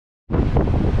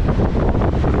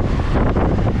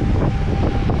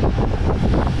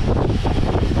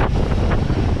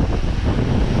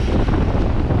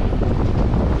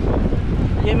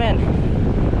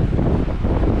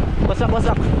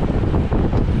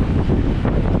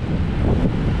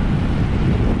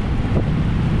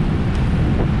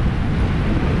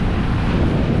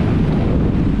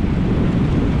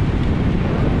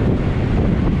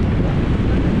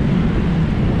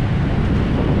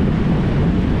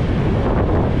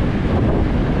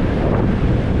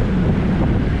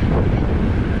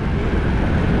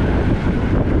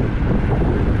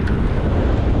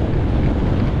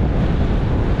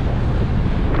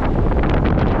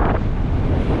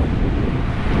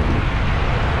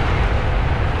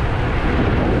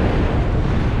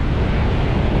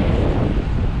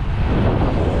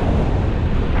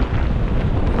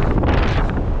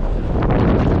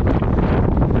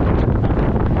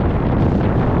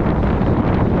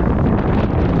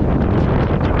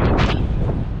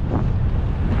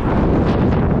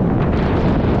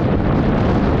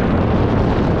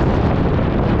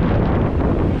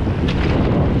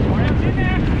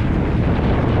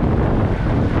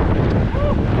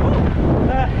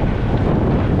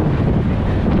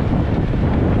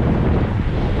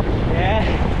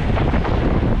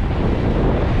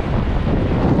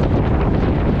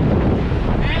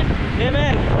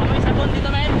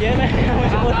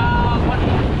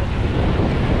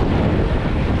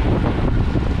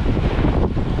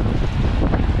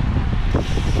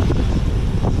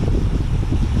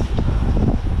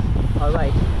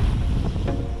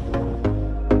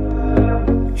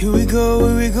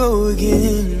go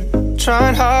again.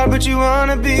 Trying hard, but you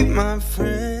wanna be my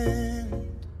friend.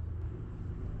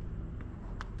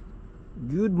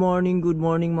 Good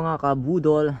morning mga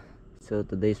kabudol. So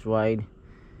today's ride,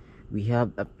 we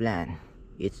have a plan.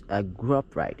 It's a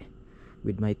group ride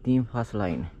with my team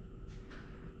Fastline.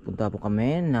 Punta po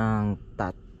kami ng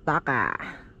Tataka.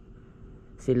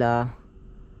 Sila,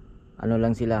 ano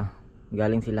lang sila,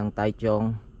 galing silang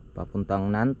Taichung,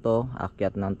 papuntang Nanto,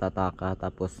 akyat ng Tataka,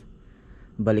 tapos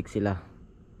balik sila.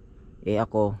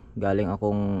 Ako, galing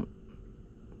akong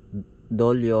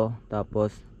Dolyo,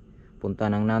 tapos punta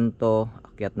ng Nanto,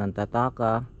 akyat ng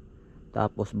Tataka,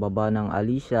 tapos baba ng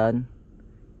Alishan,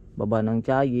 baba ng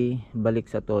Tiayi, balik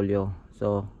sa Tolyo.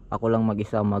 So ako lang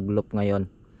mag-isa mag-loop ngayon.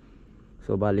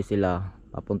 So bali sila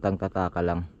papuntang Tataka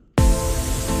lang.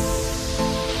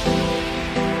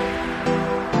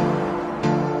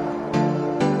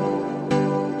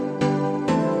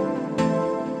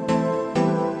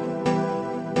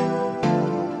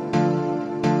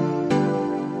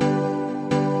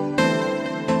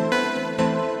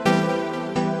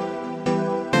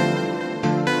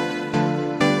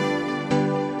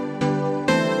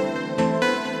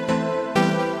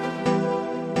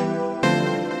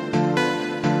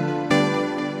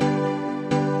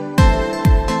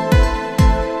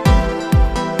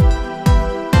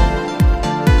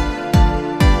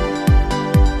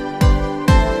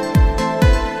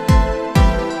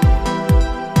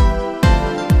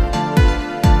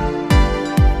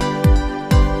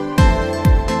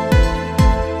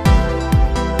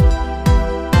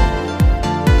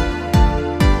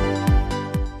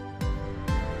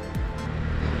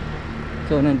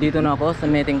 So nandito na ako sa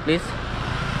meeting place,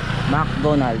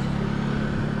 McDonald's.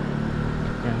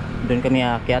 Yan, doon kami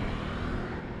aakyat.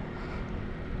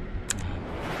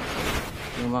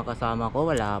 Yung mga kasama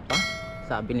ko wala pa.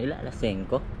 Sabi nila alas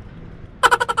 5.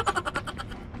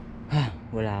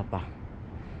 Wala pa.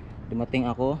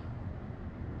 Dumating ako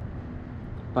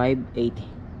 5:80.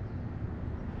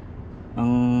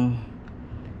 Ang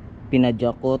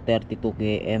pinadya ko 32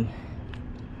 km.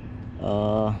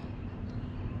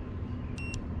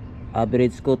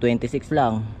 Average ko 26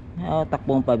 lang.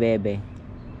 Takbong pabebe.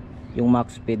 Yung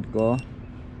max speed ko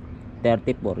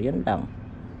 34, yun lang.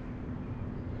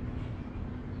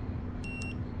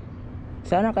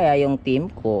 Sana kaya yung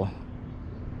team ko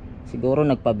siguro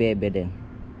nagpabebe din.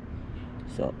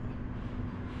 So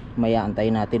maya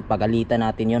antayin natin, pagalitan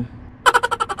natin yun.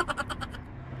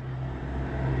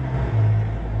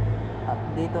 At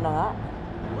dito na nga.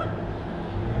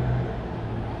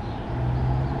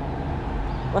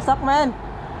 What's up, man?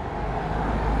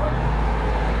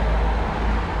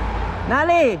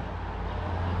 Nali!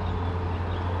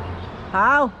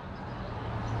 How?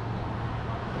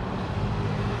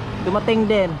 Dumating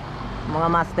din mga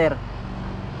master.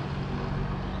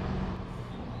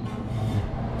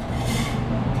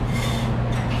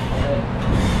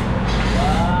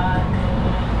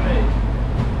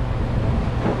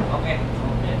 Okay.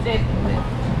 That's it.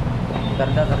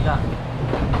 Karga.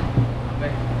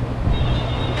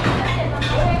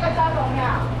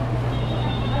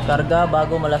 Karga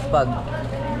bago malaspag.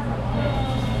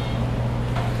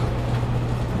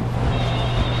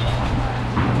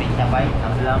 Sabay,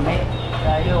 ang lami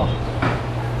tayo.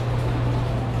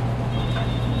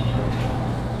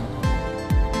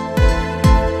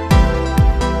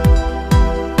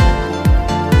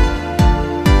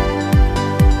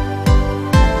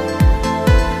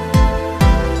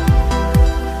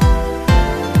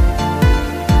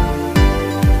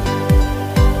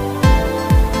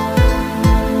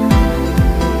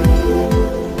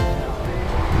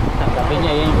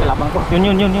 Yun.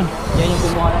 Yan yung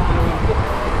kumuha ng pinuhin ko.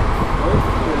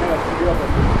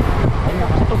 Ayun na,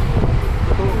 ito.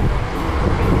 Ito,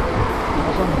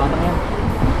 batang yan.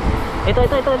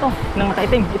 Ito. Nang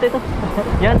nakaitim. Ito.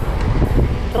 Yan.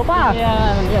 Tropa.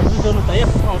 Yan. Sunod tayo.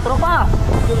 Oh, tropa.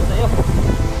 Sunod tayo.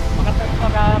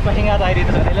 Makapahinga tayo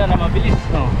dito sa kanila na mabilis.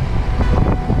 Oh.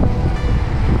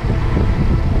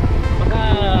 Pagka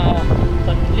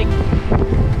sunlik,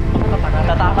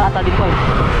 Tataka ata din ko eh.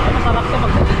 Ay, masarap siya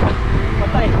magdalita.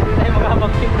 Patay, hindi tayo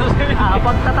makapag-hinto.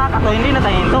 Pag Tataka to, hindi na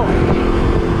tayo hinto.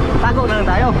 Tago na lang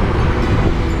tayo.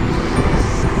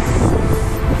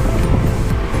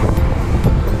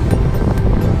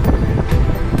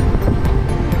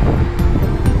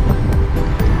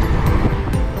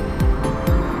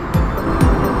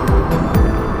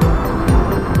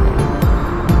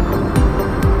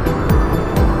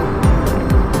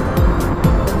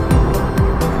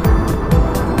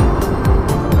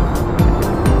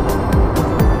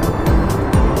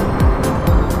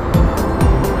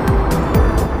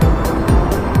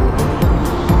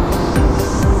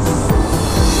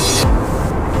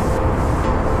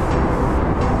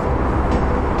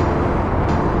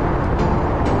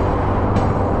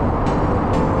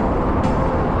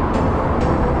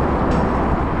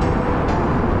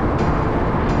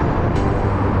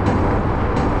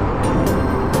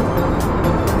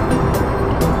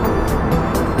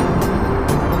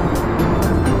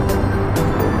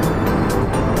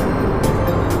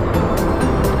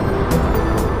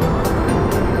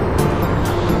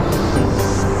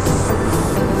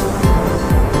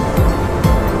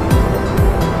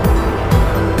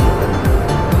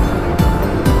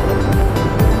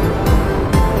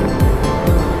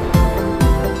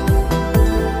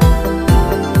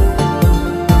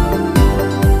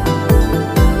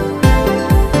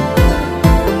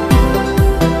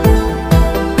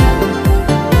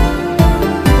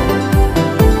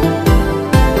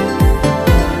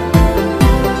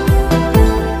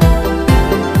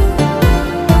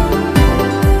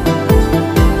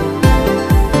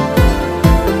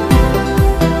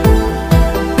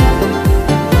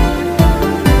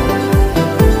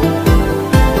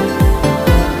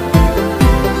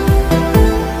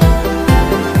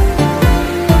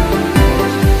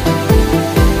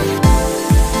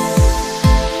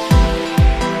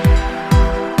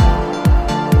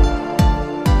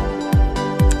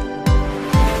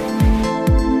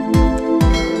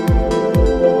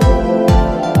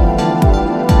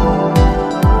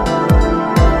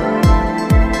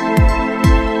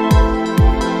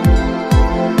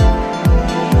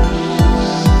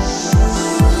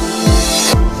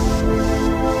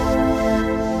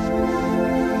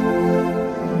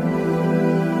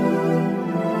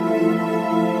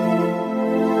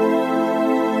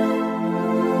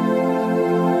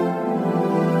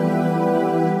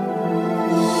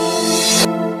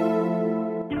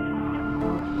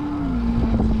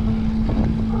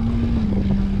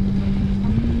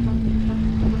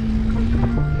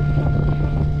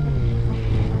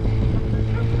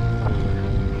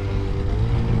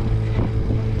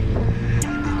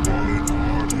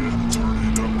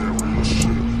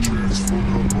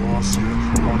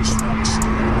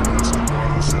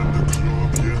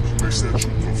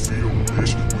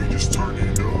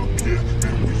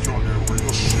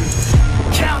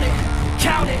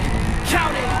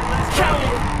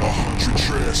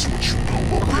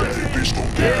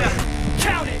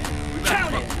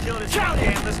 count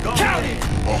it, let's go. Count it.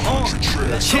 100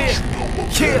 tracks, Yeah, you know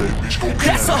what yeah. bad bitch gon'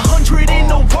 That's count 100 in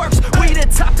the works. We the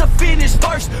top to finish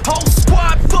first. Whole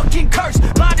squad fucking curse.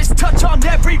 Modest touch on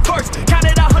every verse.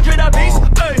 Counted 100 a piece,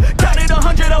 ayy. Counted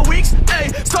 100 a weeks,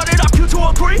 ayy. Started off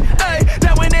Q203, ayy.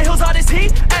 Now in the hills all this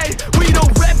heat, ayy. We the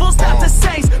rebels, not the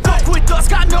saints. Fuck with us,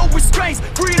 got no restraints.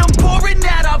 Freedom pouring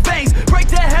out our veins. Break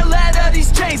the hell out of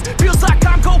these chains. Feels like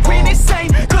I'm going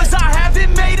insane, cause I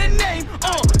haven't made a name.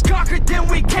 Conquered, then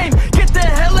we came. Get the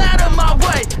hell out of my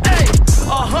way, ayy.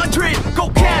 100, go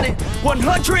count it.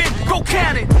 100, go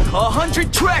count it.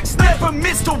 100 tracks, never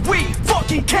missed a week.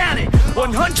 Fucking count it.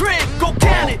 100, go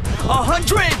count it.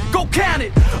 100, go count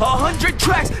it. 100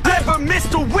 tracks, never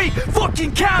missed a week.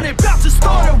 Fucking count it. About to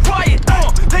start a riot.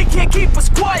 They can't keep us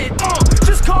quiet.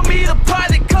 Just call me the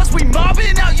pilot, cause we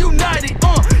mobbing out united.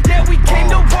 Yeah, we came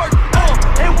to work.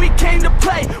 And we came to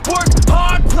play. Work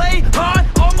hard, play hard,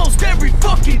 almost every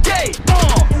fucking day.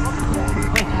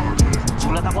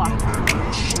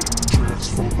 Tracks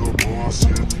for the boss,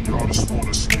 yeah. Y'all just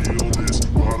wanna steal this.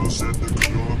 Bottles at the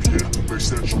club, yeah. Makes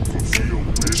that you can feel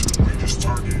rich. We just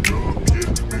turn it up, yeah.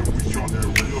 Man, we on that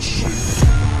real shit.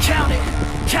 Count it,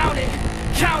 count it,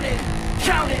 count it,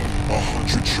 count it.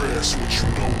 100 tracks, what you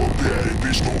know what bad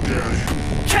bitch gon' get it.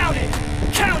 Count it,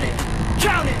 count it,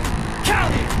 count it,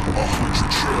 count it.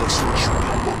 100 tracks, what you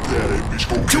know what bad bitch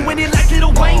gon' get Doing it like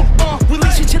Lil Wayne,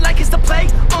 releasing shit like it's the play,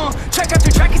 track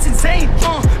after track, it's insane,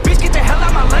 bitch get the hell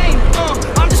out my lane,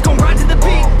 I'm just gon' ride to the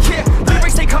beat, yeah,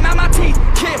 lyrics they come out my teeth,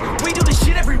 yeah, we do this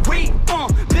shit every week,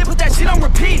 live with that shit on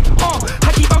repeat,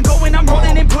 I keep on going, I'm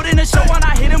rolling and putting a show on,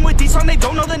 I hit them with these songs, they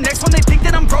don't know the next one, they think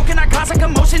that I'm broken, I cause a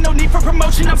commotion, no need for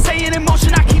promotion, I'm staying in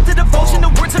motion, I keep the devotion, the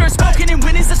words that are spoken, and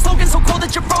when is the slogan so cold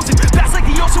that you're frozen, fast like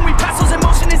the ocean, we pass those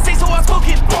emotions and stay so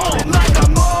outspoken, like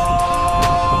I'm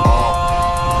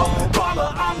Obama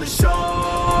on the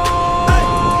show,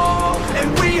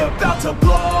 and we about to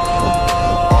blow,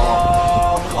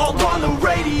 all on the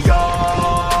radio.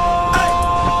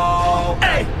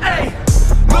 Hey, hey,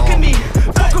 look at me,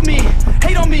 fuck with me,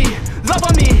 hate on me, love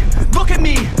on me. Look at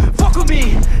me, fuck with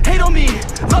me, hate on me,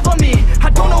 love on me. I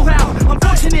don't know how I'm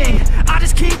functioning, I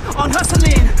just keep on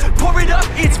hustling. Pour it up,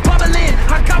 it's bubbling.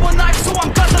 I got one life, so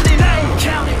I'm guzzling. Hey,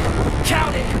 count it,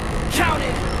 count it, count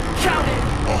it, count it.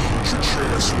 100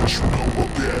 tracks, what you know what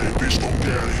bad bitch gon'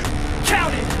 get it.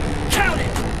 Count it, count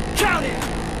it, count it,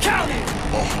 count it.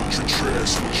 100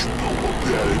 tracks, what you know what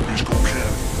bad bitch gon' get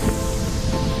it.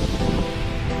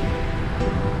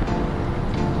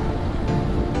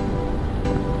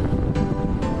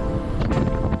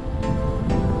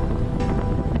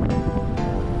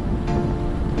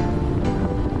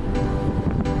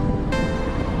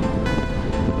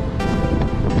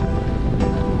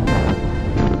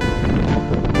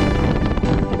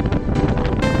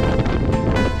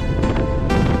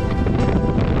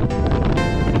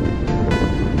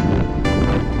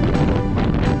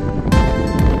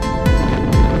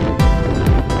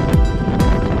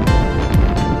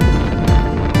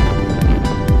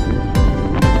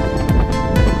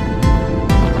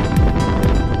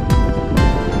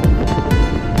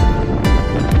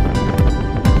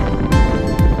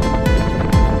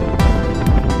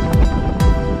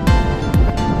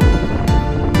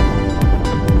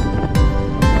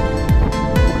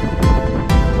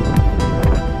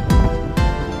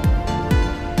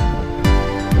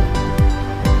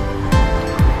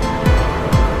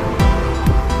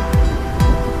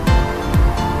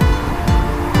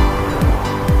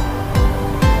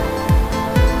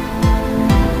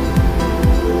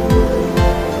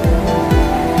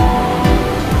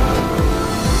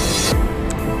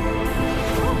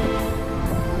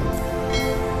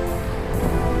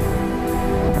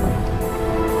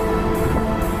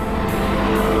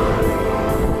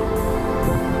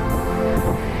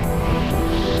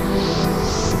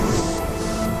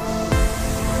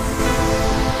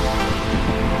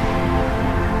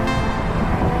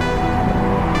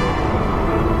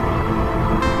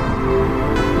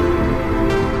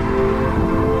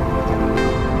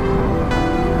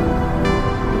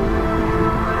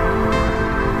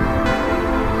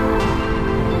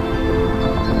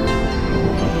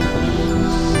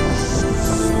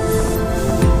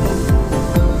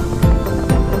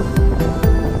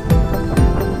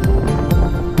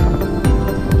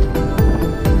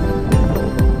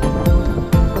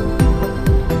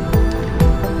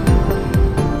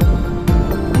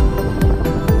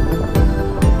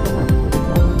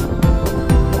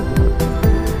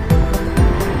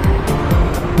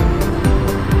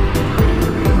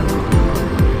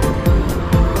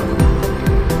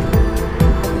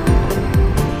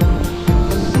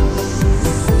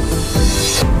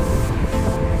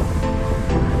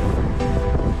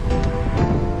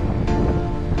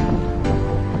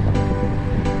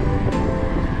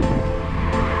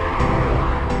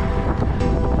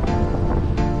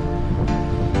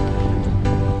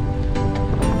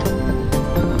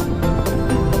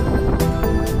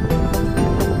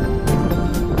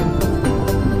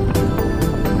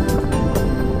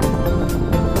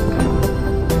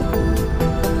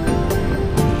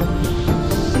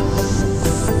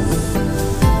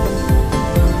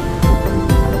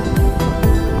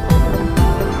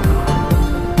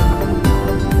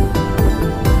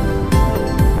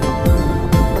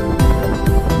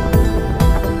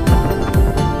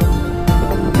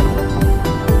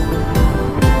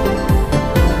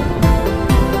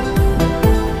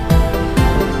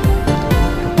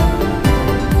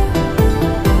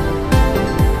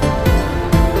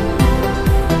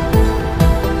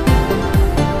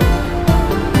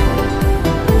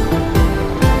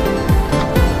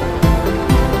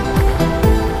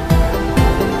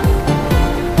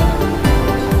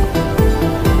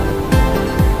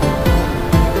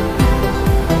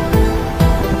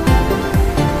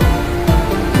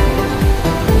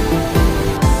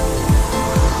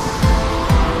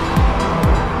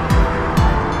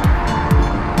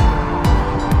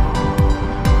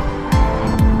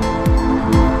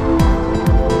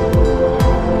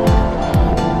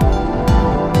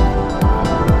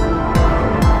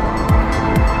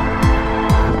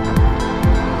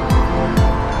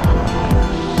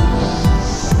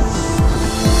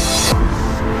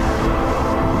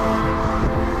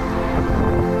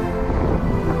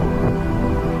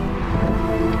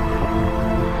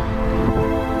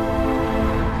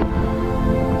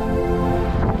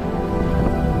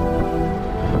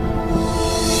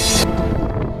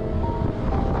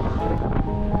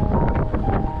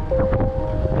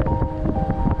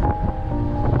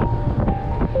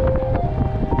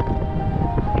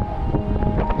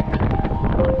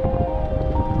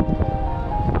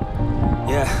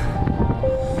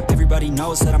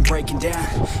 knows that I'm breaking down.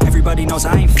 Everybody knows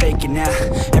I ain't faking now.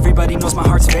 Everybody knows my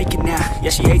heart's vacant now. Yeah,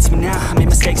 she hates me now, I made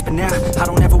mistakes but now I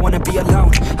don't ever wanna be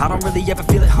alone. I don't really ever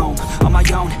feel at home. On my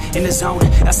own, in the zone,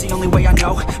 that's the only way I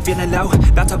know. Feeling low,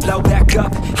 about to blow back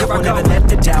up. Here I never let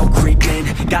the doubt creep in.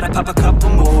 Gotta pop a couple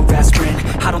more aspirin.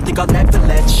 I don't think I'll ever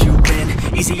let you in.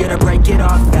 Easier to break it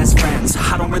off as friends.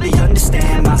 I don't really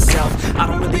understand myself. I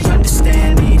don't really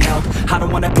understand, need help. I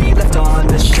don't wanna be left on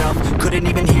the shelf. Couldn't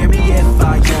even hear me if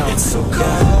I yelled. It's so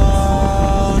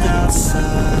cold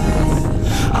outside,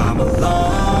 I'm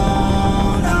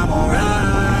alone, I'm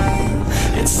alright.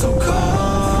 It's so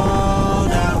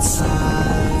cold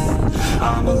outside,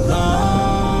 I'm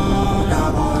alone,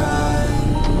 I'm alright.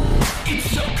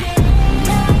 It's so cold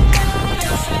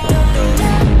outside.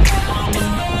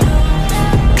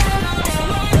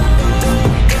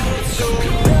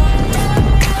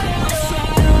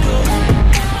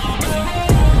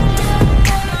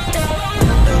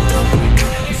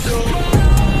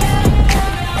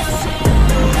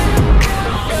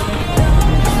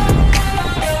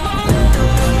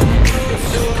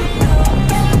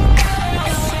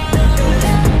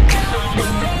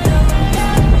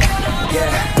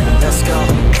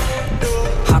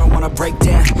 Break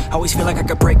down, always feel like I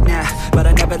could break now, but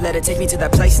I never let it take me to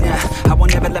that place now. I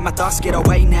won't ever let my thoughts get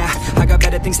away now. I got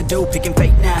better things to do, picking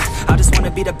fate now. I just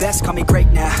wanna be the best, call me great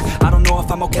now. I don't know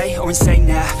if I'm okay or insane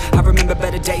now. I remember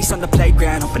better days on the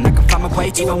playground, hoping I can find my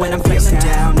way to even when I'm feeling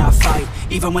down. I fight,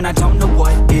 even when I don't know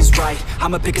what is right.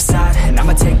 I'ma pick a side, and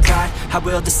I'ma take pride. I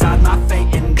will decide my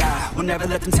fate and I will never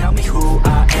let them tell me who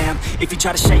I am. If you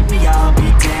try to shape me, I'll be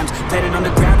damned. Planet on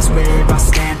the ground is where I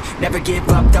stand. Never give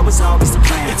up, that was always the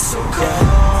plan. It's so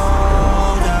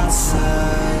cold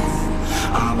outside,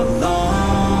 I'm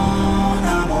alone,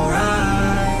 I'm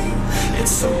alright.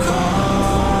 It's so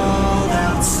cold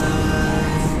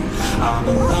outside, I'm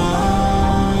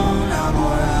alone, I'm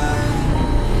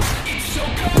alright. It's so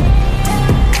cold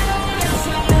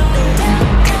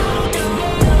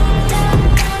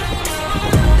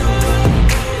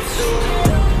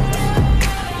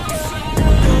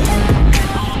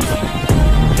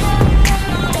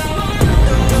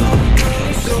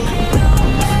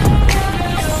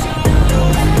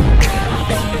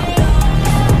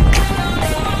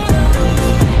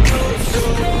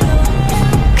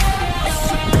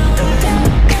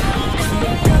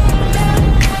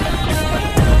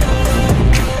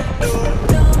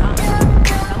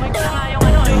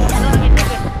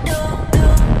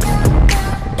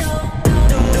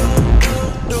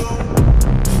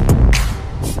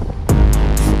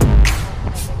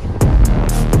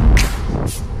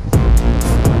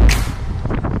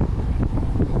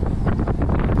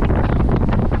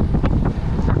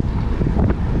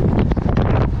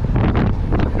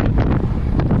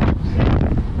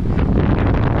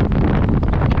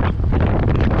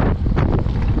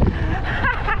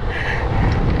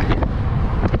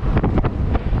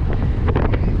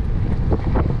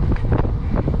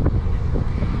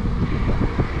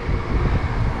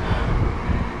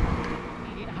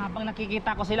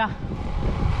nakikita ko sila.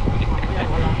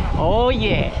 Oh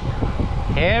yeah,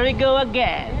 here we go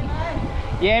again.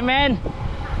 Yeah man,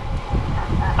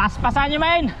 paspasan nyo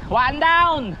man. One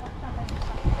down.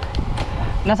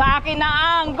 Nasa akin na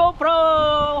ang GoPro.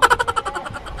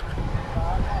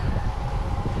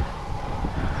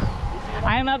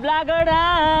 I'm a vlogger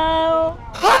now.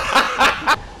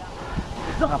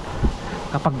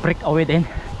 Kapag break away din,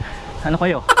 ano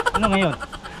kayo? Ano ngayon?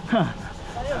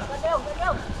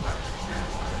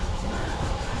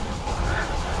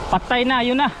 Patay na,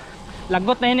 yun na.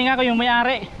 Lagot na hininga ko yung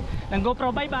may-ari ng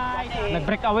GoPro. Bye bye.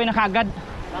 Nag-break away na kagad.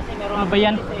 Kasi meron ano ba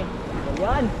yan?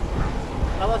 Yan.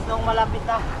 Tapos nung malapit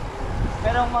na.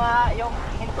 Pero mga yung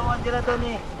hintuan nila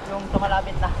doon eh. Yung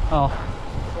tumalapit na. Oh.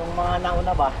 Yung mga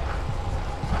nauna ba?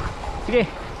 Sige.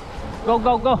 Go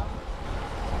go go.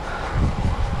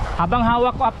 Habang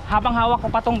hawak ko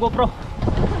pa tong GoPro.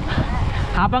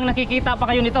 Habang nakikita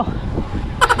pa kayo nito.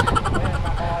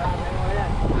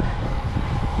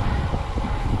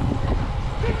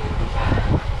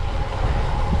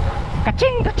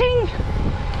 Kaching, kaching.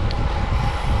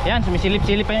 Yan,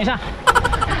 sumisilip-silip pa yung isa.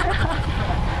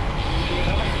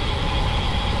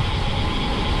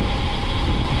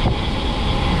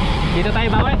 Dito tayo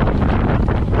bawi.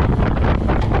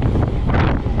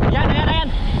 Yan, ayan, ayan.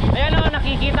 Ayan o,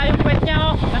 nakikita yung puwet niya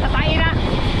o. Natatay na.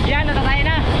 Yan, natatay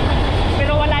na.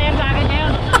 Pero wala yan sa akin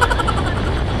ngayon.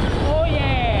 Oh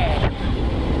yeah.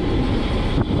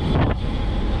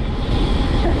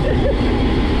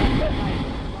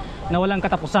 Na walang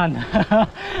katapusan.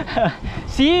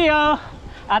 See you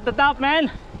at the top,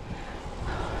 man.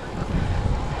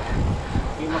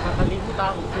 makakalimot ha.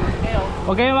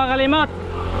 Huwag kayong makalimot.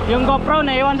 Yung GoPro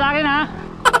naiwan sa akin ha.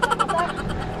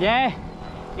 Yeah.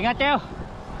 Ingat kayo.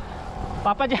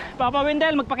 Papa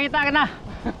Wendell, magpakita ka na.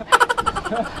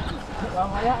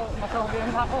 Mamaya, masahubihan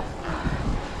na ako.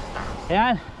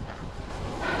 Ayan.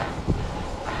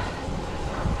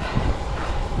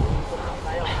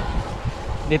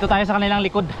 Dito tayo sa kanilang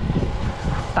likod.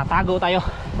 Tatago tayo.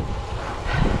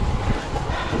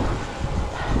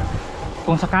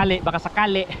 Kung sakali, baka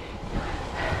sakali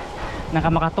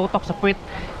makatutok sa puwit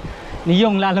ni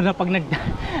Yung, lalo na pag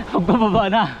pagbababa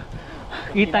na.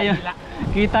 Kita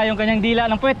yung kanyang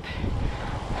dila ng puwit.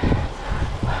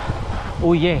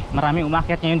 Oh yeah, maraming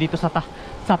umakyat ngayon dito sa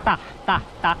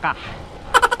Tataka.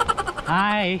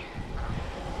 Hi.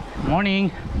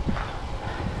 Morning.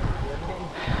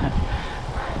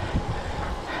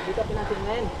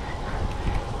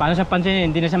 Paano siya pansinin?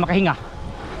 Hindi na siya makahinga.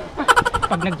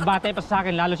 Pag nagbate pa sa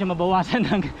akin, lalo siya mabawasan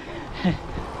ng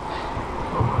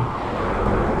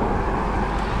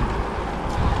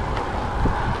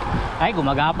ay,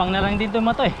 gumagapang na lang din ito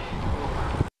mato eh.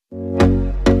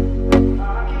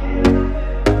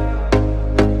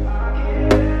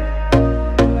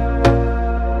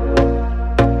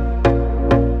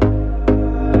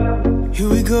 Here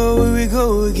we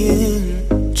go again.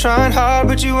 Trying hard,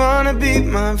 but you wanna be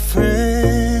my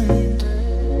friend.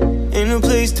 Ain't no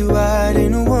place to hide,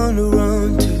 ain't no one to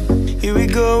run to. Here we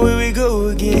go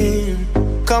again.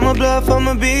 Call my bluff,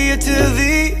 I'ma be here till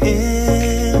the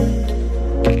end.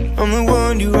 I'm the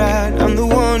one you ride, I'm the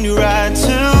one you ride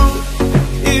to.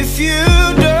 If you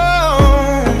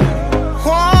don't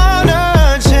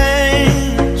wanna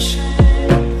change,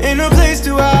 ain't no place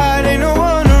to hide, ain't no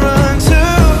one to run to.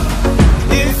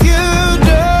 If you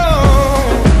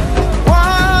don't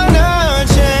wanna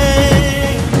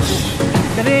change,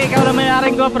 Kasi ikaw na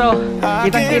may-aring GoPro,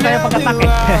 kitang-kita yung pagkatake.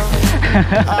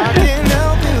 I can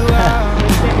help you out.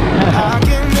 I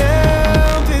can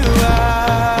help you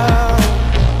out.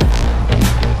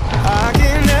 I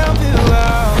can help you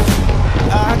out.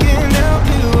 I can help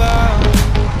you out.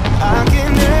 I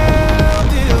can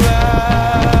help you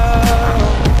out.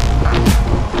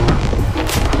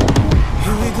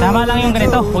 Here we go. Tama lang yung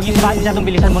ganito, huwag yung masyadong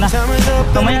bilisan muna.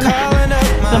 Tumaya na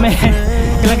sa may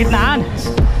kalagitnaan.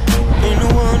 Ain't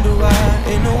no one to ride,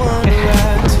 ain't no one to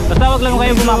ride to. Basta huwag lang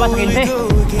kayo bumaba sa 15.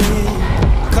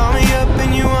 Call me up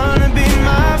and you wanna be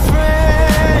my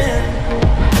friend.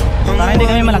 Para hindi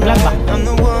kami malaglag ba? I'm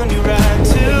the one you ride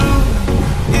to.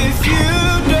 If you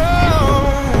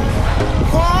don't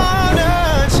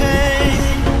wanna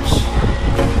change,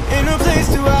 ain't no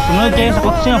place to hide. Sumunod kayo sa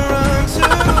coach nyo.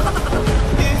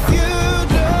 If you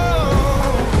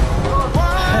don't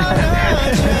wanna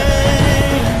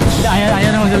change,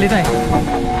 Ayaw na magsalita eh.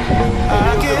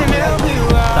 I can help you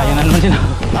out. Tayo na naman sila.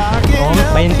 Oh,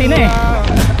 20 na eh.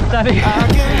 Sabi. I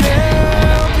can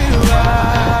help you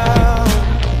out.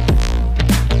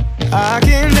 I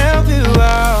can help you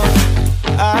out.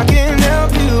 I can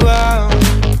help you out.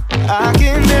 I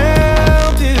can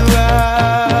help you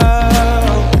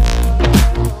out.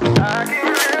 I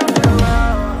can help you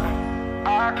out.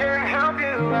 I can help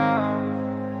you out.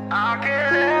 I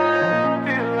can help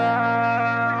you out.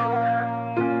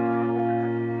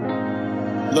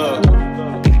 Look,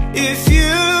 if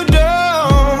you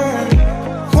don't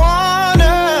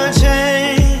wanna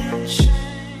change,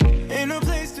 ain't no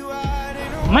place to hide,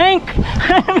 ain't no. Mink!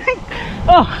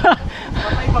 Oh!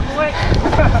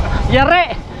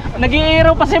 Yare!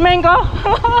 Nag-iiraw pa si Mink oh!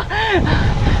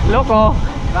 Loko!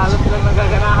 Lalo silang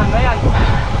nagaganahan na yan.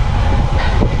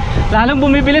 Lalong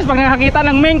bumibilis pag nakakita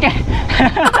ng Mink eh!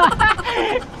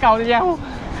 Kaulyaw!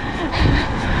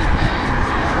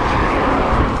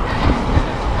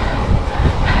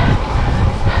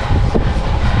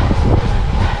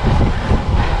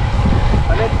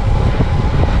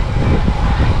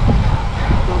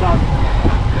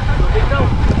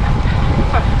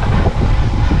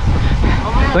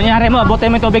 Kunyari mo,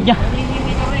 abutin mo yung tubig niya.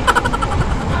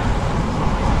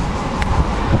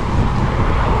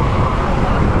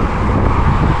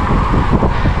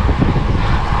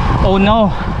 Oh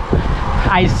no,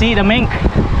 I see the mink.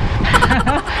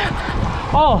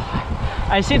 Oh,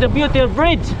 I see the beautiful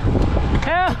bridge.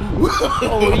 Yeah.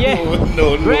 Oh yeah,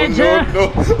 bridge,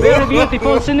 very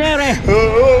beautiful scenery.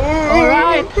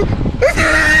 Alright.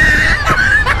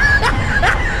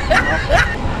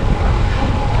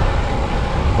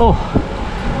 Oh.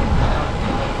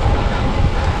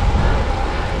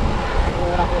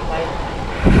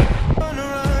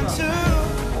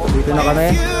 Dito na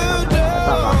kami.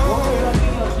 Tataka.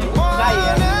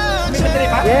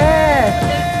 Yes!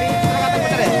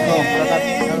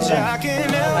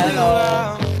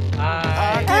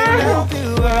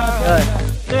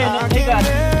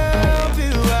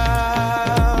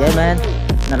 man.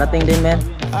 Narating din, man.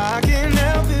 I can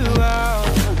help you out.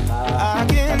 I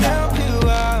can help you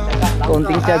out.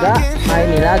 Konting tiyaga, may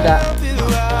nilaga.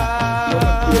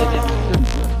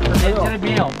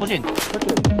 Pusin.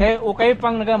 Okay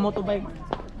pang naga-motorbike.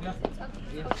 Yun.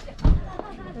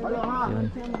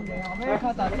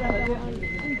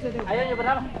 Ayaw nyo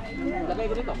ba? Lagay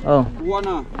ko dito. Oh.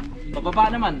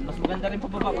 Pababa naman. Mas maganda rin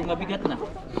pababa kung mabigat na.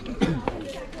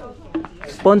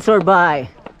 Sponsored by.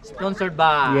 Sponsored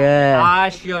by Yeah.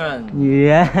 Assurance.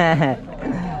 Yeah.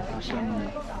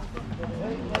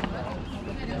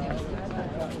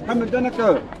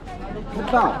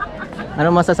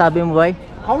 Ano masasabi mo, boy?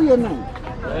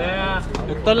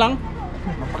 Ito lang.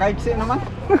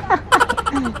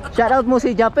 Shoutout mo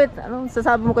si Japet. Ano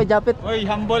sasabi mo kay Japet? Oy,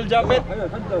 humble Japet.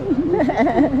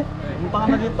 Punta ka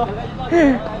na dito.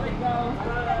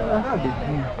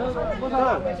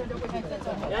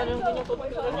 Yan yung kanyang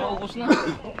tubig. Naubos na.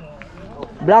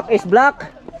 Black is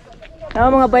black.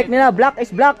 Ano mga bike nila? Black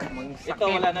is black. Ito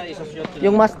wala na isosyote.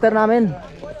 Yung master namin.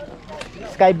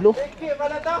 Sky blue.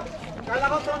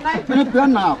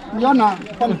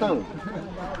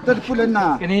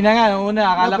 Kanina nga, nung una,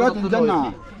 akala ko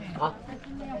tutuloy.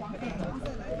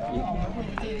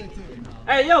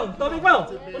 Eh, yung, tubig mo!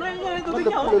 Punuin nyo yung tubig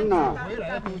nyo! Punuin nyo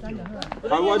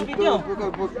yung tubig nyo!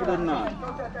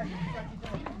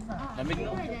 Lamig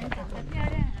no?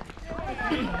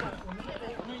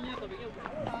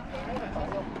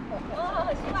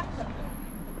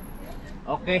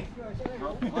 Okay.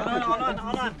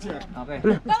 Okay.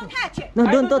 No,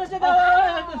 don't touch.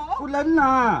 Punuin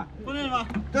mo.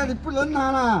 Okay,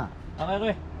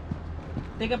 okay.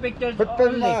 Take a picture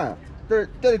only.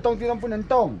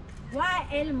 Why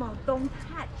Elmo don't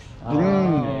touch?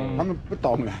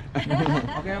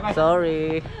 Okay, okay.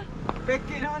 Sorry.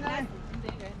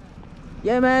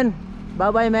 Yeah, man.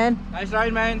 Bye-bye, man. Nice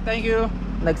ride, man. Thank you.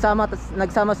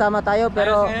 Nagsama-sama tayo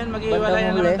pero Ayos ngayon, maghihiwalay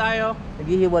na bandang huli, naman tayo.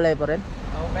 naghihiwalay pa rin.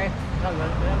 Okay.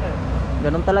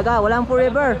 Ganun talaga, walang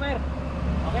forever.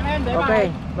 Okay, man. Bye-bye. Okay,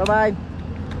 bye-bye.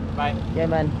 Bye. Yeah,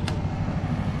 man.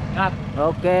 Ingat.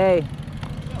 Okay.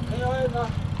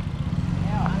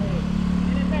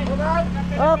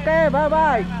 Okay,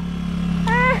 bye-bye.